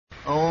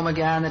Om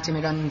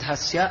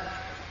Jnanatimidandhasya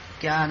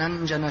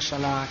Jnananjana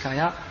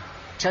Shalakaya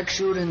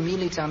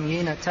Chakshuranmilitam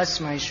Yena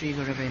Tasmai Shri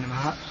Gurave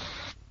Namaha.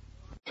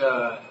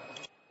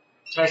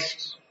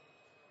 Test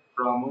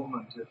for our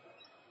movement.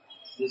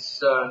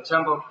 This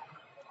temple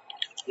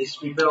is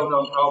to be built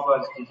on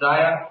Prabhupada's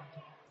desire.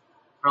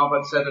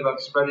 Prabhupada said about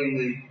spreading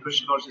the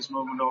Krishna consciousness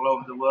movement all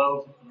over the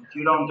world. If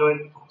you don't do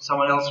it,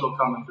 someone else will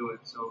come and do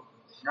it. So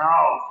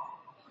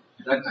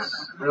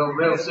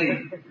we'll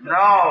see.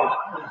 No.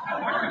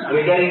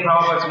 We're getting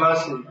Prabhupada's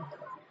mercy.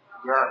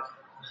 Yes.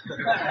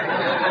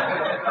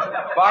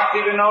 Bhakti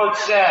Vinod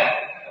said,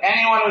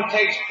 anyone who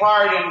takes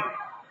part in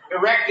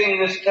erecting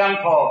this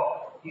temple,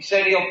 he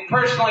said he'll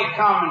personally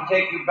come and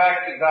take you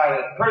back to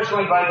Godhead,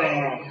 personally by the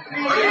hand.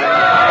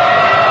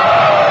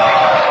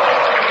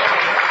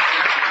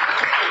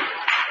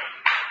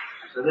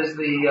 So this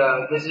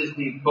is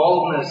the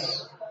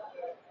boldness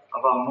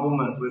of our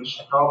movement, which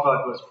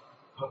Prabhupada was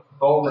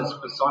boldness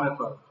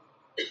personified.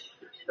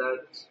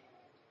 That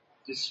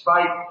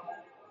despite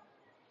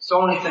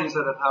so many things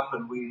that have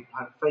happened, we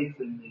have faith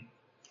in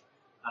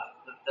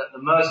that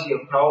the mercy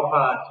of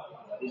Prabhupada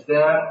is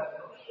there.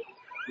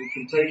 We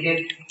can take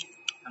it,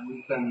 and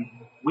we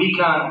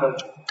can,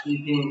 but we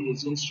being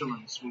his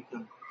instruments, we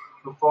can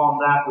perform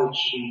that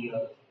which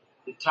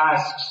the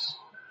tasks,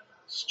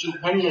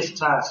 stupendous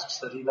tasks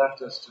that he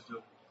left us to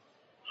do.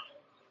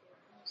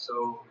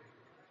 So,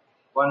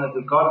 one of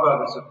the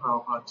godbrothers of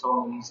Prabhupada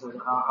told me, he said,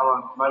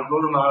 my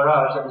Guru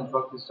Maharaj, and in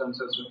Bhakti was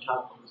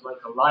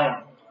like a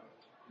lion.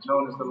 He's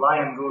known as the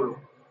Lion Guru.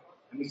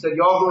 And he said,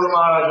 your Guru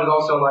Maharaj was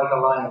also like a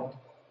lion.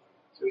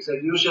 So he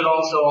said, you should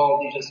also all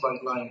be just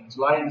like lions.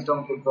 Lions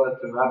don't give birth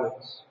to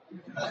rabbits.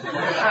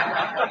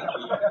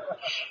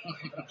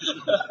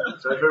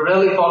 So if we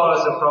really follow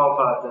us at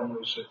Prabhupada, then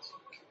we should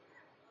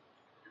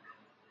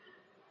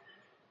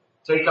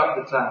take up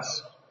the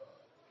task.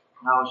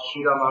 Now,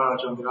 Sridhar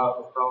Maharaj on behalf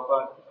of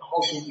Prabhupada, the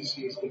whole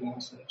BTC is giving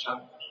us a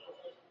challenge.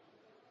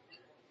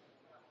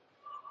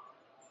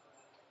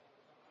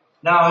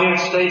 Now, here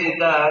it's stated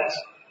that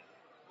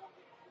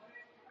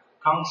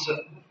Kamsa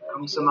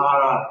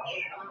Maharaj,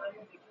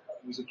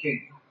 he was a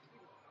king.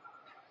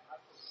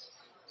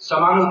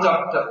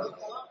 Samanutapta,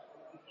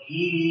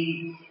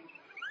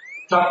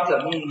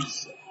 tapta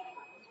means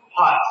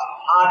hot.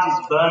 Heart is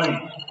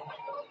burning.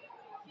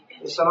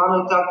 The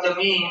Samanutapta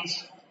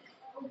means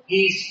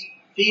he's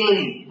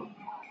feeling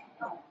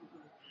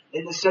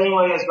in the same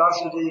way as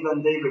Vasudeva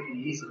and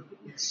Devaki. He's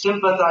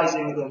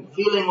sympathizing with them,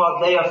 feeling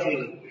what they are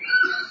feeling.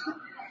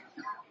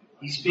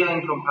 He's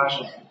feeling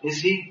compassion.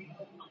 Is he?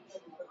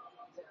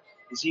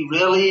 Is he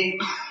really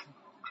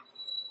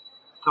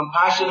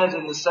compassionate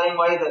in the same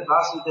way that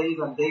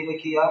Vasudeva and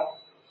Devaki are?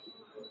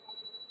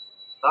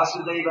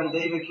 Vasudeva and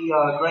Devaki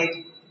are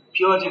great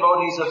pure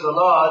devotees of the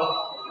Lord.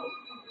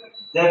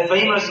 They're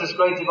famous as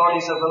great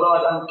devotees of the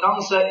Lord, and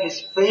Kamsa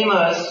is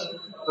famous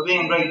for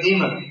being a great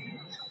demon.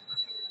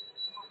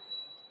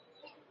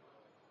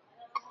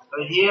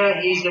 But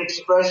here he's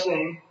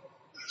expressing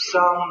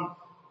some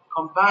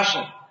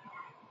compassion.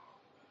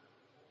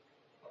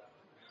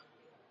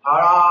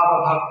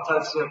 Harava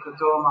bhaktasya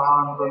kato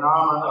mahan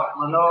gunama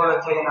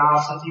manoratena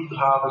asati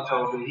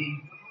bhavato vihi.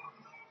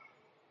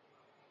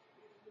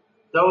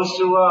 Those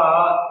who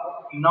are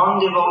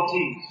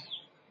non-devotees,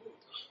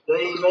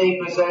 they may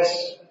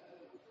possess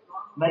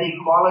many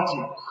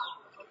qualities,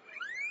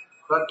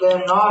 but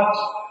they're not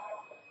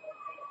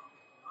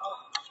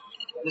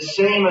the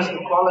same as the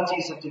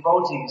qualities of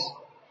devotees.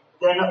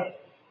 They're not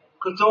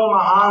kato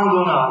mahan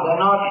guna. They're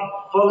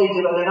not fully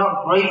devoted. They're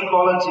not great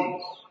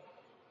qualities.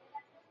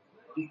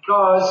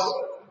 Because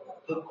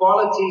the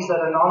qualities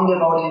that a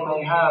non-devotee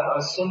may have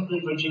are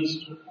simply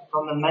produced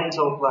from the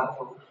mental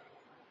platform.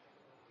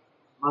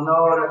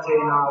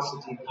 Manoratena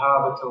sati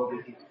bhavato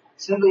vihi.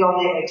 Simply on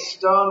the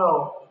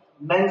external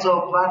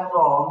mental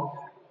platform,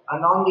 a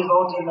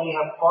non-devotee may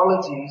have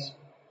qualities.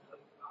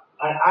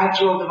 An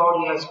actual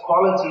devotee has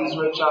qualities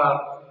which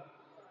are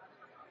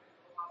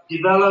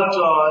developed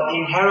or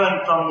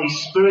inherent from the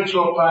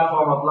spiritual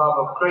platform of love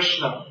of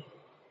Krishna.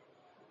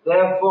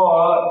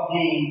 Therefore,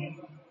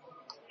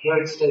 here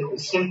it's the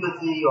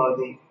sympathy or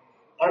the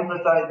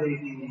empathy,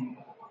 the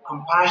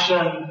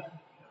compassion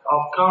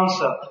of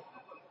Kamsa.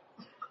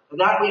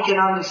 That we can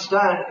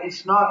understand.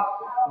 It's not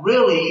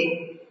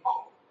really,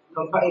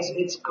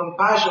 it's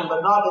compassion,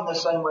 but not in the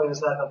same way as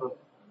that of a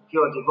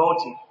pure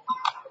devotee.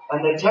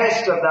 And the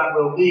test of that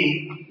will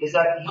be, is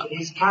that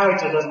his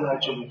character doesn't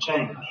actually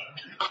change.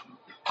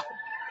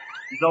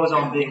 He goes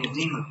on being a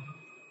demon.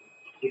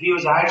 If he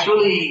was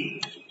actually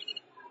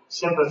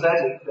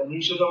sympathetic, then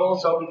he should have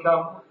also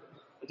become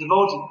a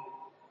devotee.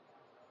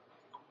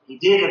 He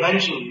did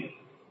eventually,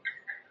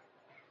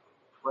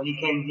 when he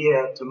came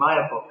here to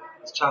Mayapur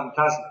as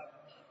Chandkazi.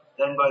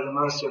 Then by the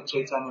mercy of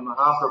Chaitanya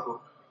Mahaprabhu,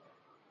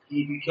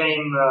 he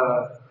became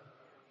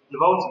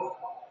devotee.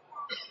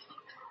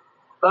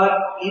 But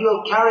he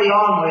will carry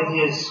on with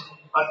his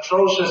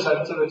atrocious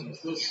activities.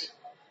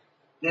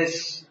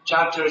 This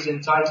chapter is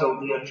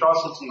entitled The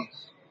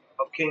Atrocities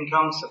of King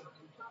Kamsa.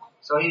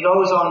 So he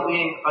goes on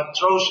being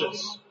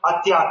atrocious.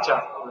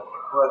 Atyacha,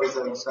 word is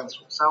in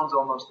Sanskrit. Sounds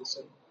almost the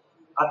same.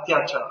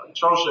 Atyacha,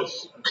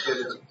 atrocious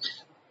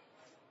activities.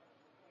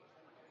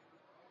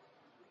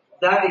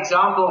 That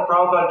example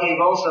Prabhupada gave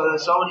also, that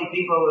so many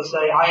people will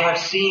say, I have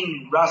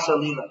seen Rasa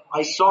Leela.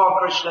 I saw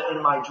Krishna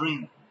in my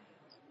dream.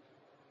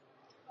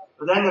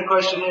 But then the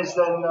question is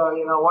then,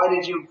 why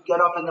did you get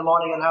up in the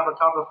morning and have a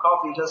cup of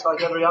coffee just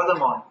like every other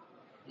morning?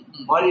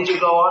 Why did you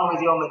go on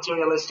with your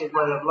materialistic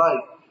way of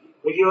life?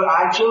 If you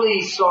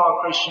actually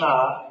saw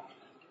Krishna,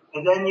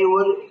 and then you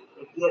would,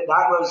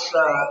 that was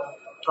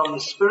from the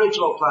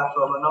spiritual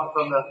platform and not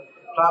from the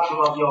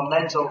platform of your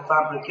mental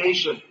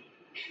fabrication,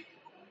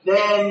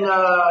 then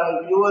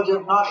you would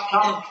have not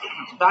come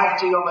back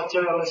to your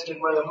materialistic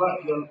way of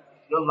life.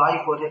 Your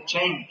life would have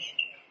changed.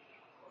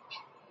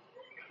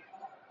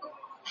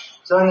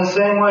 So in the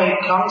same way,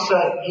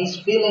 Kamsa, he's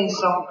feeling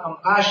some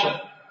compassion.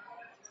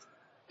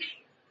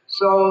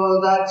 So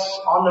that's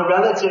on the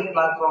relative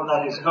platform,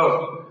 that is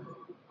good.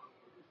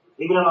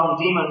 Even among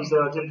demons,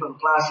 there are different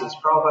classes.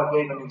 Prabhupada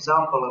gave an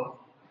example of,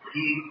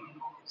 he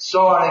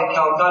saw in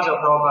Calcutta,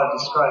 Prabhupada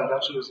described,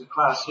 actually it was a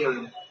class here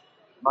in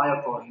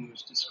Mayapur, he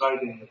was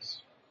describing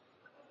this,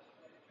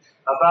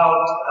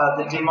 about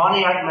the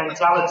demoniac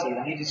mentality,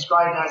 and he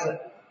described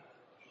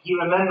he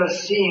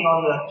remembers seeing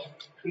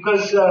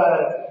because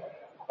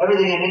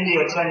everything in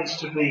India tends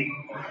to be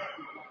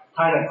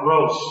kind of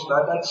gross.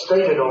 That's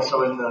stated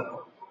also in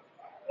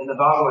the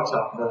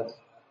Bhagavad-gita, that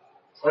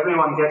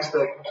everyone gets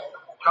their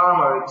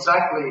karma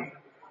exactly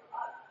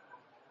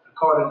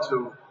according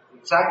to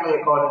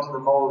the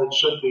mold it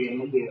should be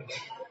in India.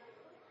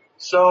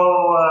 So,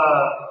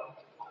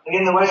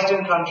 in the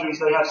Western countries,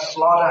 they have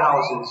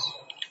slaughterhouses.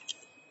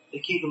 They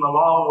keep them a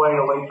long way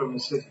away from the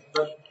city.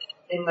 But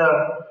in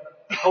the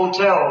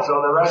hotels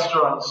or the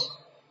restaurants,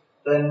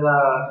 then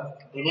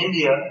in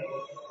India,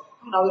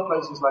 in other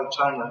places like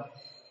China,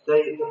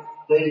 they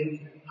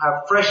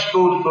have fresh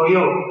food for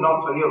you,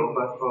 not for you,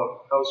 but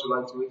for those who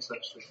like to eat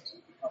such things.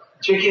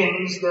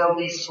 Chickens, they'll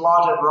be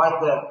slaughtered right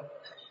there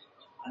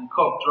and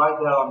cooked right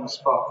there on the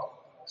spot.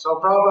 So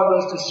Prabhupada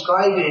was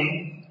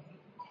describing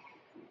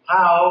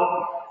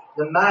how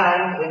the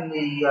man in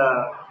the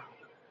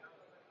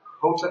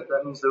hotel,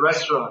 that means the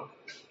restaurant,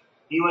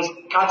 he was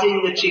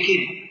cutting the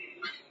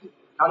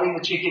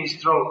chicken's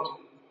throat.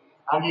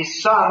 And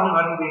his son, who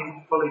hadn't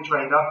been fully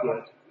trained up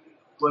yet,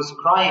 was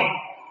crying.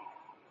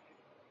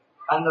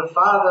 And the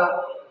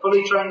father,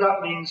 fully trained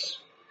up means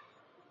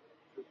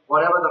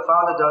whatever the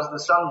father does, the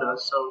son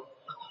does. So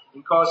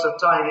in course of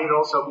time, he'd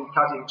also be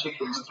cutting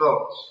chickens'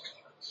 throats.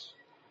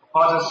 A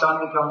potter's son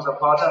becomes a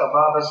potter, a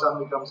barber's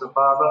son becomes a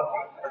barber,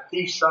 a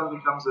thief's son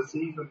becomes a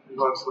thief, and it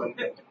works like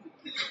that.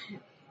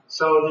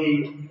 So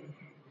the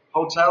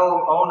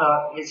hotel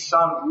owner, his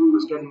son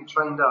was getting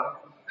trained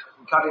up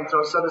and cutting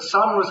throats. So the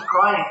son was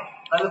crying,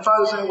 and the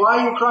father was saying, "Why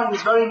are you crying?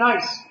 It's very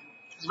nice.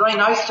 It's very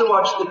nice to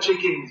watch the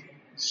chickens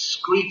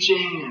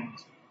screeching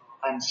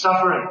and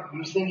suffering." He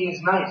was thinking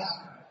it's nice.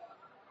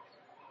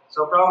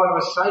 So Prabhupada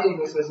was citing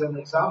this as an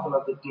example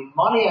of the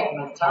demoniac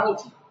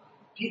mentality.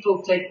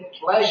 People take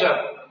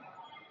pleasure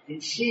in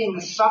seeing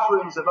the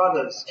sufferings of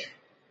others.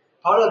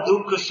 Para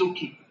dukkha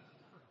sukhi.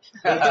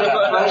 They take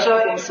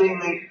pleasure in seeing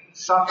the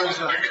sufferings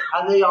of,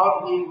 and the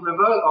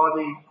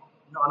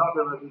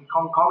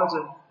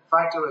concomitant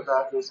factor of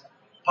that is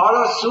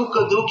para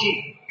sukha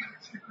dukhi.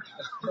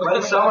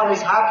 When someone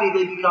is happy,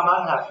 they become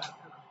unhappy.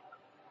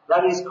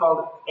 That is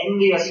called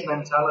envious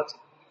mentality.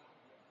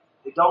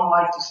 They don't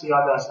like to see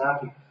others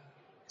happy.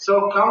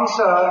 So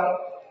Kamsa,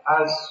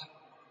 as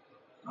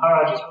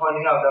Maharaj is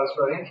pointing out, that was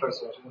very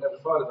interesting. I never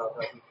thought about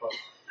that before.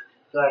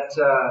 That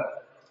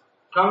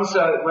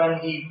Kamsa, when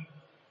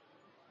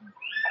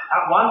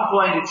at one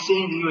point it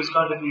seemed he was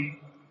going to be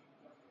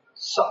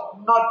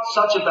not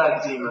such a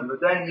bad demon, but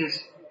then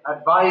his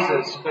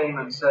advisors came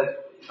and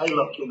said, "Hey,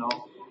 look,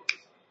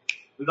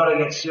 we've got to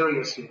get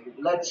serious here.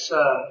 Let's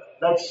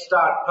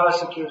start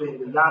persecuting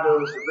the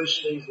Yadus, the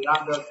Vishnus, the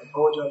Angas, the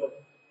Bhoja."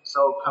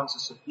 So Kamsa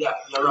said, "Yeah,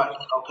 you're right.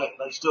 Okay,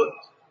 let's do it."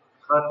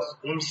 But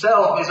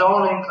himself, his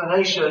own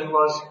inclination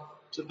was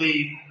to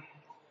be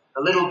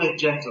a little bit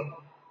gentle.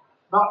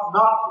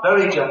 Not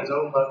very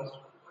gentle, but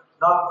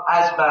not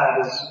as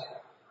bad as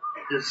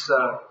his,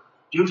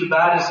 due to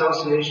bad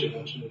association,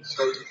 actually, it's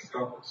stated in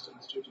the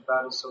It's due to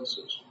bad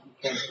association. He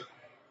became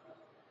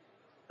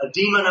a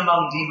demon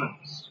among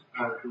demons,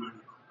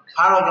 the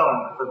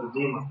paragon for the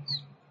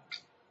demons.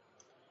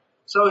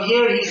 So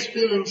here he's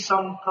feeling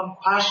some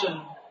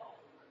compassion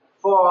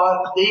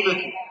for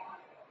Devaki.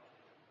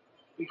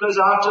 Because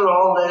after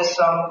all, there's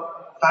some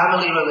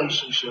family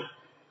relationship.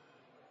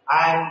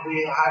 And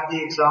we had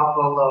the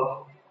example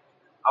of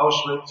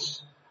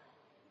Auschwitz.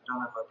 I don't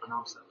know if I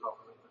pronounced that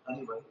properly, but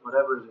anyway,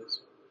 whatever it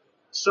is.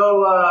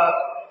 So,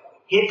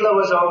 Hitler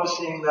was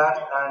overseeing that,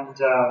 and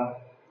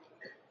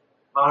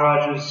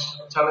Maharaj was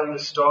telling the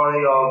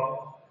story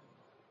of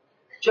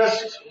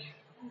just,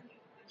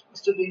 it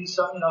must have been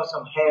some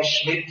Herr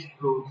Schmidt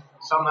who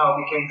somehow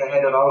became the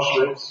head of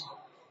Auschwitz.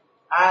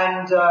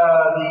 And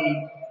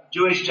the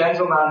Jewish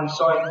gentleman who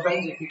saw him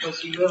fainting because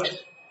he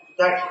realized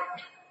that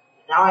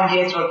now I'm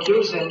here to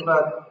accuse him,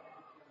 but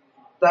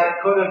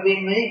that could have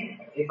been me.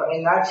 If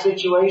in that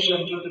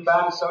situation, due to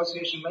bad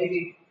association,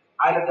 maybe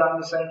I'd have done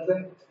the same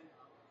thing.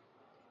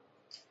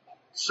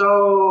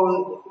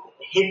 So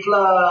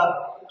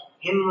Hitler,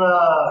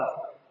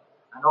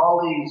 and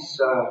all these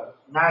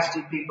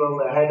nasty people,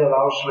 the head of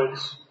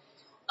Auschwitz,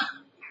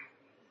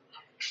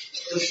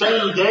 the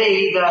same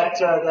day that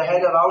the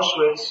head of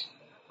Auschwitz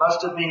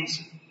must have been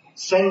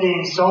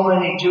sending so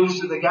many Jews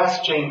to the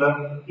gas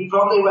chamber, he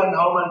probably went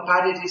home and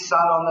patted his son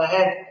on the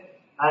head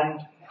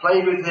and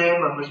played with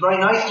him and was very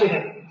nice to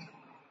him.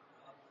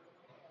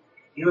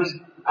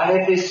 And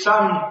if his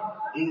son,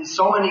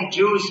 so many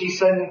Jews he's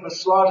sending for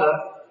slaughter,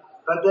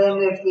 but then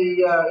if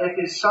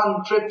his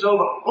son tripped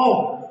over,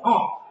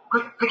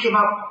 quick, pick him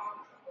up.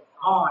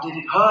 Oh, did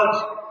it hurt?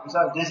 He's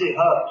like, does it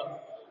hurt?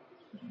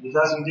 If he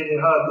doesn't, did it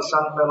hurt? The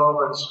son fell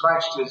over and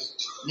scratched his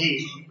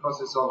knee,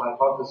 because it's all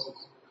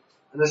hypothesis.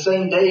 And the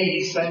same day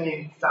he's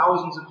sending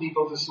thousands of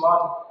people to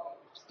slaughter.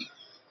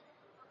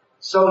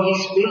 So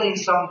he's feeling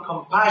some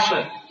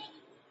compassion.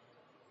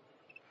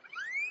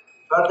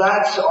 But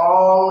that's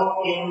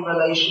all in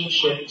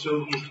relationship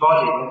to his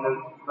body.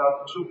 In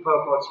about 2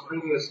 purports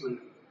previously,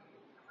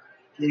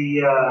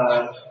 the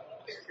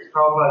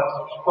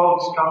Prabhupada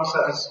quotes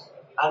Kamsa as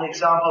an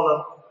example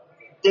of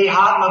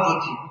Dehatma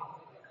Buddhi.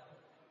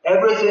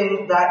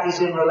 Everything that is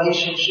in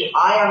relationship,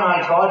 I am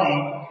my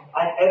body,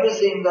 and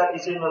everything that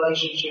is in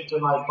relationship to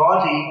my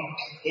body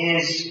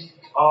is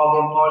of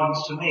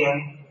importance to me.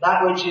 And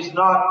that which is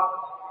not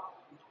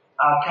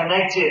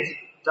connected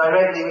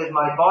directly with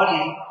my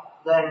body,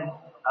 then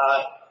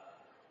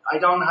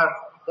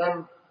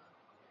then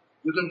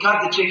you can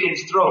cut the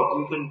chicken's throat,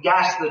 you can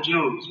gas the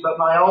Jews, but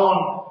my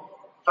own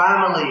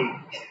family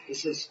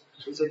is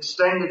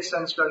extended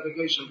sense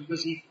gratification,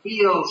 because he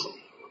feels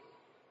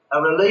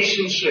a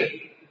relationship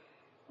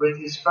with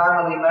his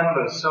family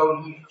members,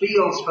 so he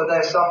feels for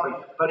their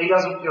suffering, but he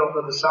doesn't feel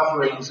for the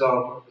sufferings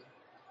of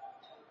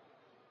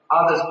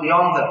others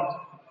beyond that.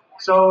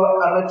 So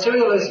a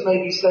materialist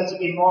may be said to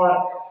be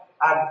more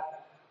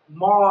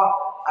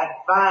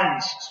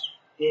advanced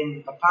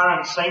in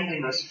apparent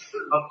saintliness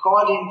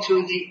according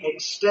to the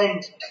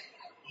extent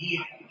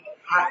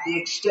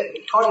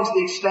according to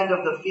the extent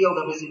of the field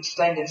of his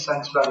extended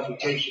sense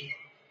gratification.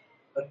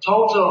 A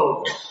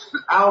total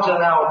out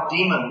and out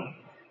demon,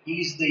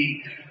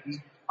 he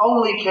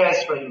only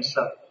cares for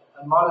himself,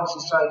 and modern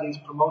society is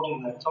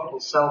promoting that total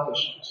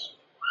selfishness.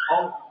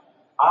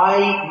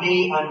 I,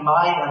 me, and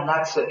mine, and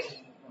that's it.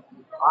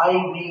 I,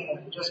 me,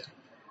 and just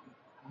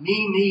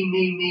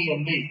me,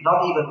 and me,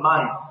 not even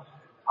mine.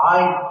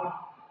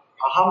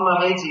 Aham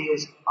Maheti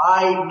is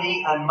I,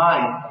 me, and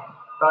mine.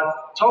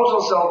 But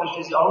total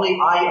selfishness is only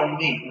I and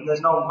me, and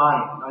there's no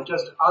mine.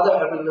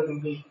 Every living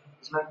being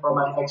is meant for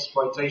my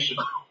exploitation.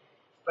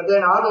 But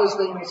then others,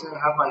 they may say, I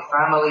have my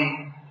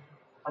family,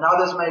 and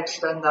others may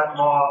extend that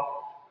more,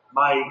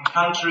 my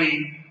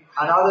country,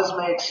 and others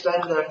may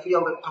extend their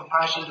field of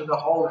compassion to the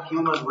whole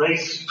human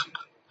race,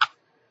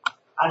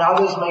 and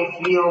others may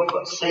feel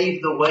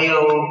save the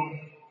whale,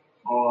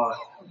 or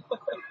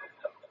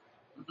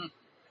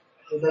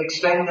they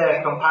extend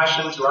their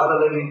compassion to other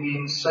living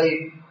beings,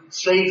 save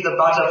the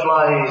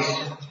butterflies,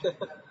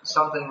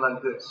 something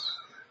like this.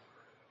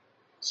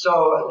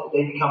 So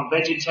they become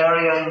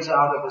vegetarians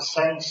out of a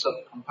sense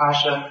of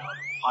compassion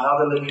on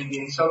other living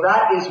beings. So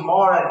that is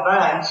more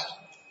advanced,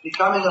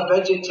 becoming a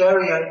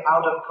vegetarian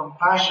out of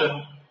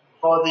compassion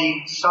for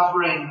the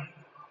suffering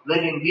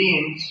living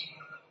beings.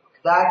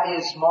 That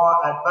is more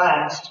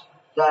advanced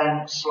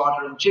than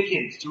slaughtering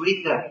chickens to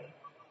eat them.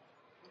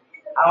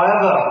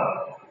 However,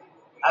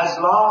 as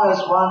long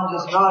as one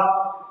does not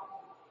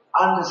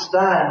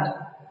understand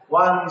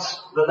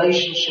one's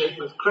relationship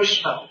with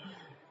Krishna,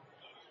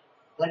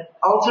 then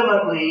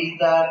ultimately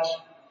that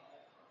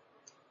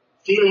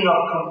feeling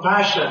of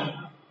compassion,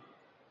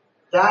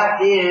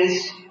 that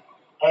is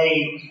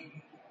a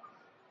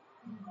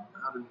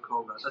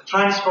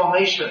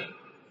transformation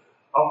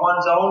of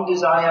one's own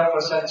desire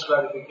for sense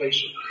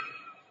gratification.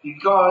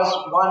 Because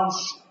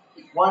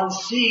one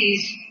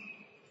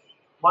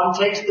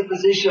takes the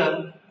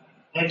position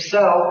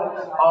himself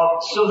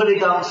of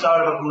Suhridam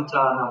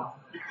Sarvabhutana.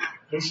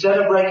 Instead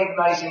of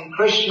recognizing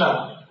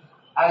Krishna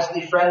as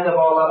the friend of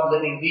all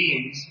living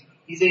beings,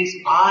 he thinks,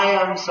 I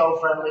am so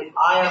friendly,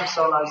 I am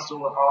so nice to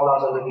all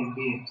other living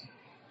beings.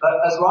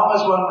 But as long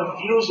as one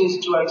refuses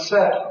to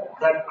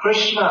accept that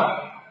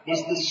Krishna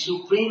is the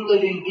supreme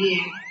living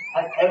being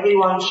and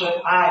everyone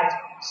should act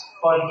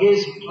for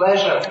his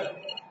pleasure,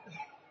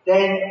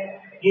 then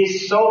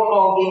his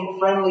so-called being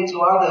friendly to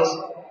others,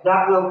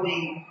 that will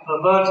be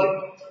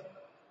perverted.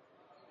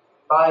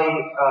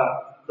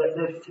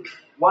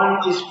 One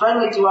is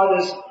friendly to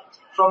others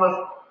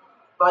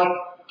by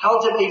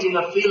cultivating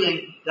a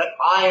feeling that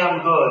I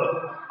am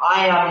good,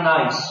 I am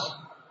nice.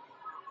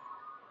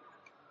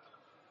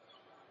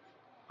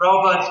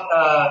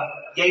 Prabhupada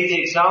gave the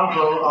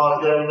example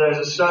of there's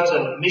a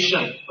certain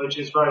mission which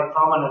is very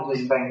prominent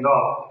in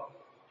Bengal.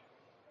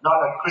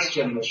 not a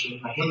Christian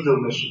mission, a Hindu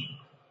mission,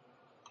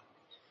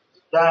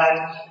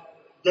 that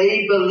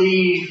they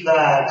believe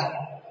that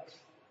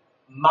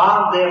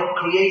they've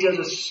created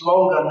a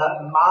slogan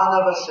that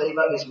Manava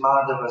Seva is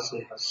Madhava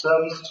Seva.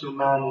 Service to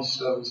man is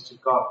service to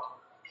God.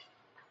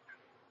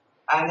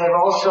 And they've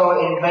also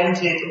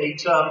invented a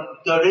term,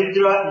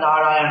 Daridra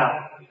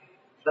Narayana,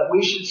 that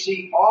we should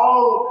see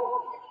all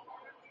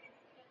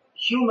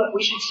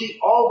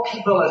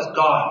people as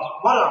God.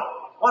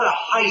 What a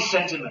high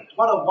sentiment.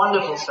 What a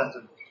wonderful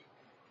sentiment.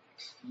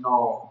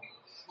 No,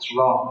 it's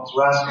wrong. It's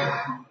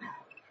rascal.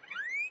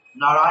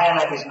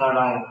 Narayana is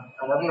Narayana,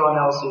 and everyone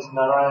else is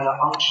Narayana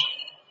Angsha,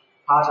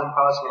 part and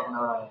parcel of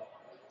Narayana.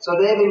 So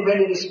they've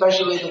invented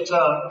especially the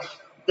term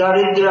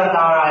Daridra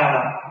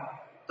Narayana.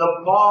 The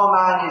poor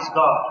man is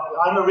God.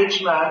 I'm a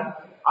rich man.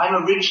 I'm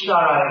a rich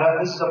Narayana.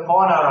 This is a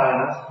poor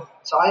Narayana.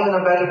 So I'm in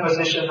a better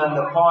position than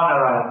the poor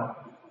Narayana.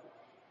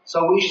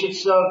 So we should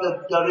serve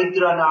the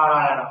Daridra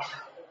Narayana.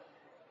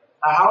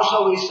 How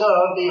shall we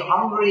serve the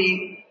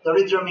hungry?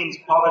 Daridra means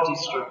poverty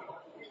stricken.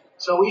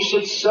 So we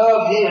should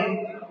serve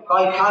him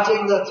by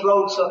cutting the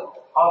throats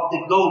of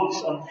the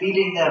goats and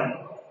feeding them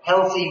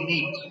healthy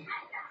meat.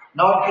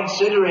 Not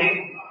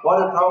considering what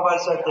the Prabhupada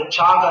said, the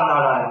Chaga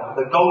Narayana,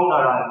 the goat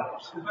Narayana.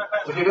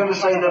 If you're going to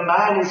say the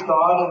man is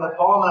God and the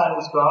poor man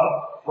is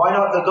God, why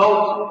not the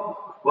goat?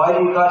 Why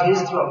do you cut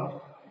his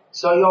throat?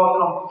 So your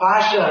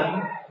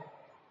compassion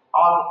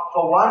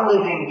for one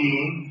living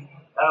being,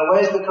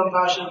 where's the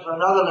compassion for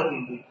another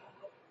living being?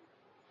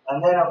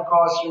 And then of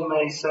course we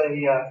may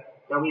say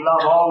that we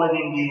love all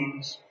living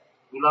beings.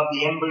 We love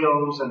the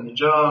embryos and the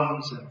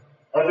germs and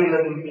every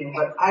living being.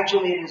 But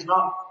actually it is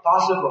not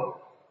possible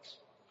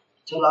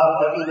to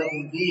love every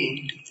living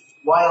being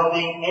while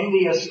being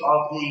envious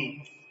of the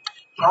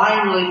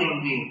prime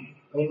living being.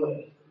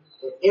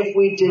 If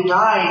we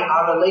deny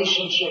our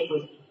relationship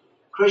with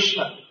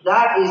Krishna,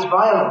 that is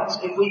violence.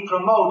 If we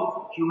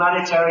promote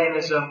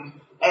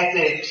humanitarianism,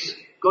 ethics,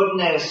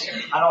 goodness,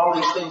 and all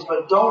these things,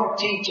 but don't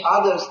teach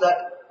others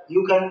that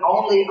you can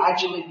only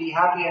actually be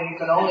happy and you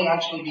can only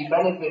actually be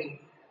benefited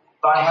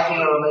by having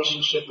a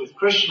relationship with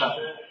Krishna,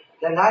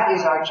 then that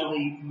is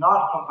actually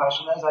not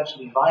compassion, that is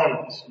actually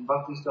violence. And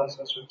Bhakti-siddhanta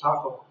Saraswati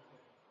Thakur,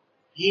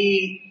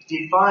 he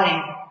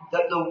defined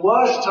that the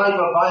worst type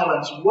of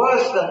violence,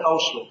 worse than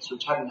Auschwitz,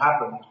 which hadn't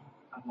happened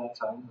at that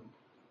time,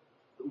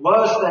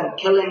 worse than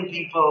killing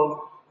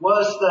people,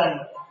 worse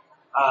than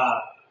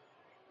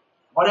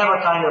whatever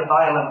kind of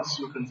violence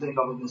you can think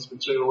of in this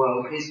material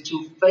world, is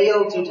to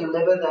fail to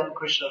deliver them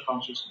Krishna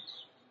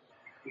consciousness.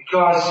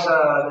 Because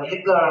the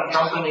Hitler and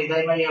company,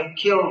 they may have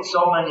killed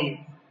so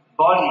many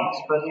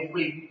bodies, but if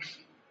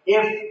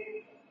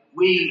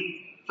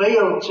we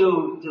fail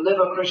to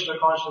deliver Krishna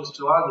consciousness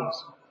to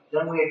others,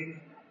 then we're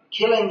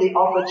killing the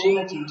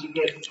opportunity to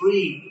get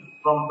free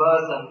from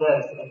birth and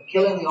death, and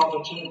killing the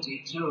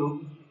opportunity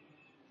to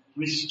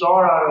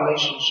restore our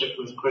relationship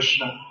with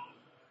Krishna.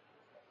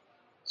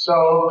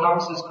 So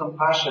comes this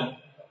compassion,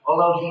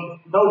 although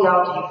no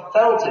doubt he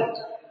felt it,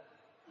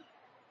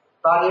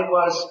 but it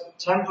was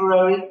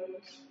temporary,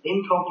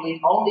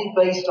 incomplete, only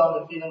based on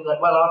the feeling that,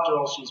 well, after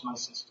all, she's my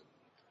sister.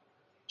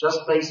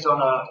 Just based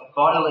on a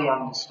bodily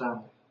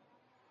understanding.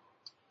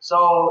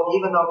 So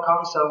even though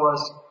Kamsa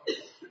was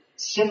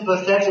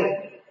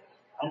sympathetic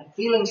and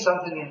feeling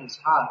something in his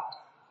heart,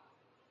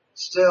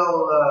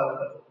 still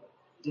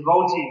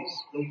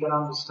devotees, they can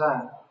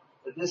understand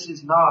that this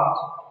is not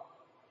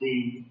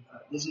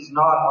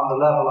on the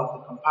level of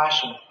the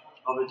compassion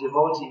of a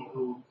devotee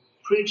who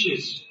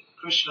preaches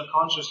Krishna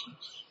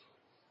consciousness.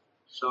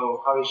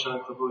 So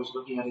Harishar Prabhu is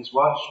looking at his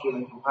watch,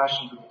 feeling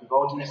compassion for the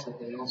devotees that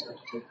they also have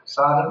to take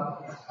prasadam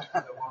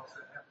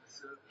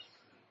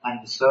and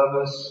the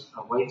service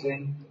are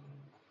waiting.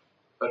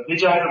 But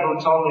Vijay Prabhu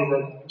told me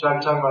that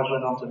Jagatag Maharaj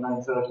went on to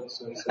 9:30,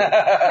 so he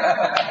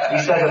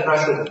set a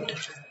precedent.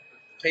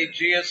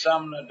 Tejiya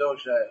samna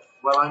dosha.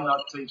 Well, I'm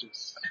not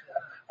tejas.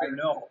 I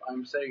know.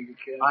 I'm saying you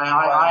can't.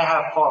 I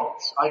have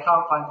faults. I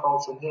can't find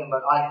faults in him,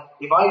 but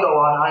if I go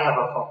on, I have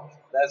a fault.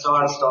 So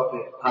I'll stop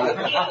here.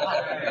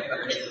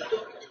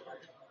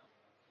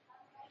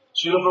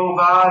 Srila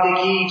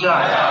Prabhupada ki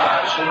jai.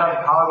 Srila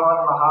Bhagavad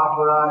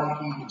Mahapurana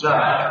ki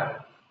jai.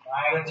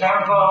 The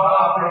temple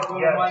of Prabhu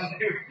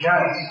Mandir.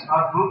 Yes,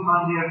 Adbhut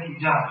Mandir ki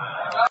jai.